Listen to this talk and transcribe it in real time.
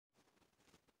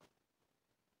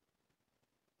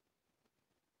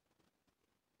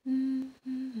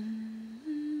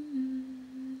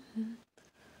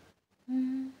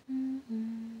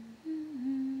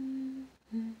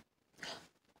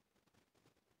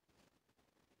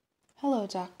Hello,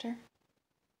 Doctor.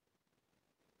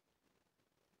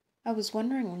 I was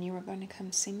wondering when you were going to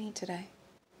come see me today.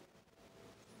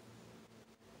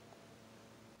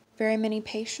 Very many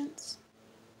patients?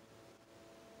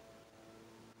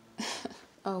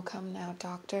 Oh, come now,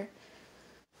 Doctor.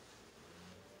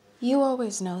 You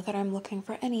always know that I'm looking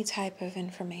for any type of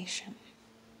information.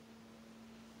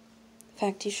 In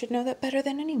fact, you should know that better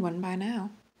than anyone by now.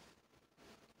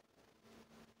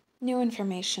 New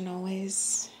information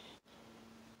always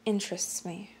interests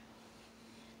me.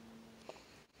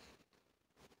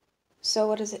 So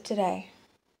what is it today?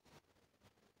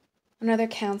 Another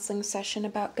counseling session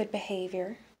about good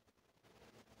behavior.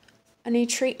 A new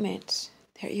treatment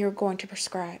that you're going to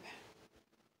prescribe.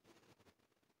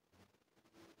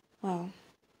 Well,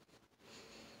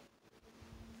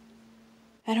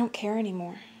 I don't care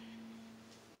anymore.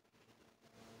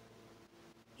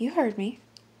 You heard me.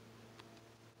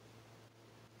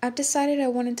 I've decided I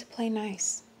wanted to play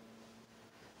nice.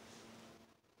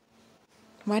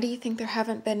 Why do you think there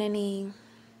haven't been any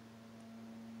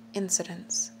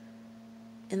incidents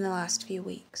in the last few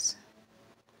weeks?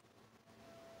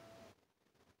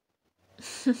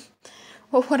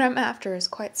 Well, what I'm after is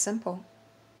quite simple.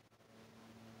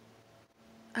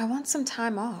 I want some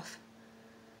time off.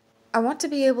 I want to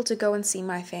be able to go and see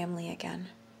my family again.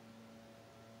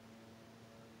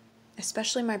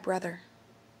 Especially my brother.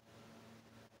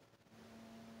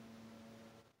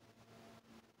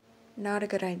 Not a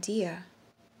good idea.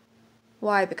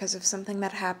 Why? Because of something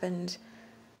that happened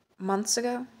months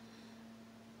ago?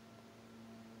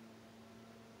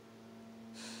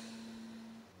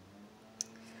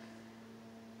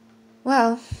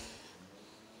 Well,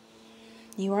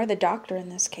 you are the doctor in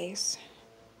this case.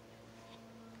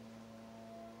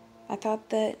 I thought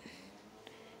that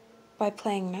by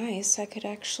playing nice, I could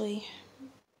actually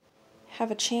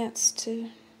have a chance to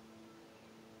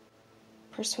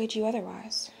persuade you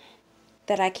otherwise.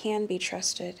 That I can be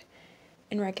trusted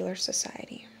in regular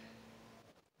society.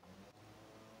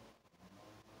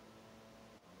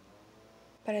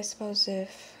 But I suppose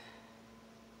if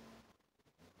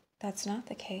that's not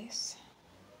the case,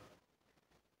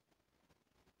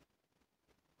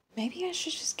 maybe I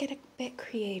should just get a bit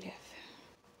creative.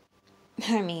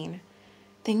 I mean,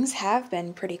 things have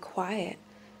been pretty quiet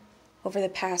over the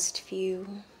past few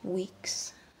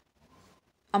weeks.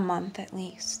 A month at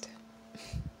least.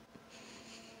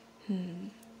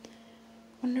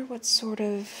 Wonder what sort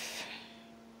of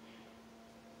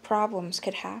problems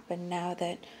could happen now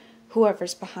that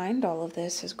whoever's behind all of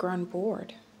this has grown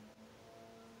bored.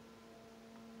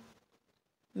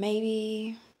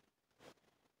 Maybe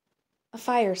a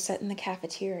fire set in the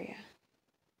cafeteria.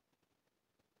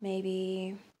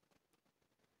 Maybe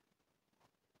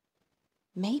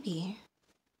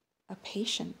a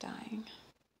patient dying.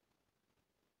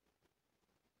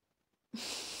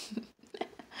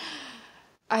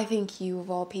 I think you,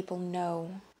 of all people,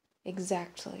 know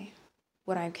exactly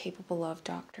what I'm capable of,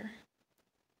 Doctor.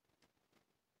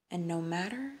 And no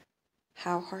matter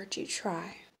how hard you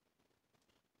try,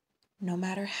 no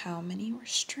matter how many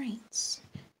restraints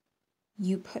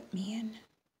you put me in,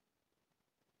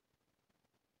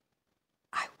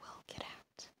 I will get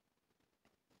out.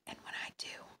 And when I do,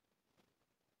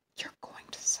 you're going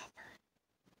to suffer.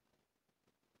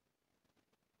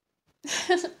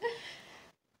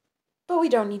 But we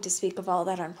don't need to speak of all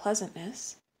that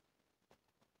unpleasantness.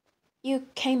 You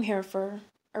came here for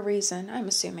a reason, I'm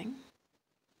assuming.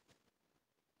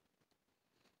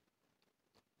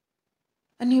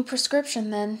 A new prescription,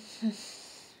 then.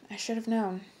 I should have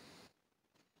known.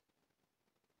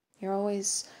 You're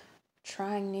always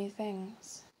trying new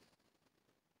things.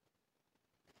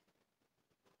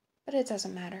 But it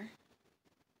doesn't matter.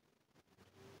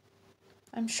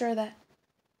 I'm sure that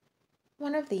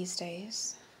one of these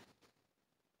days,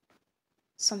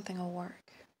 something will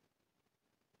work.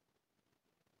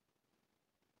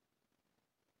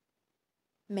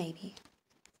 Maybe.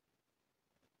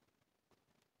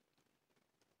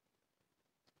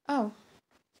 Oh,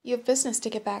 you have business to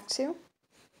get back to?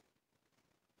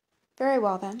 Very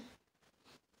well then.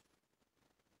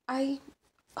 I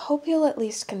hope you'll at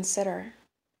least consider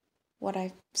what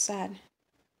I've said.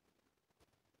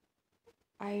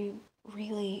 I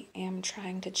really am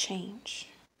trying to change.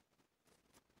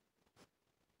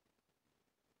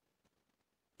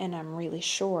 And I'm really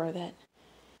sure that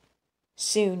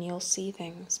soon you'll see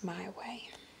things my way.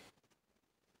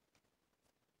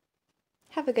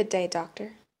 Have a good day,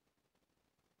 Doctor.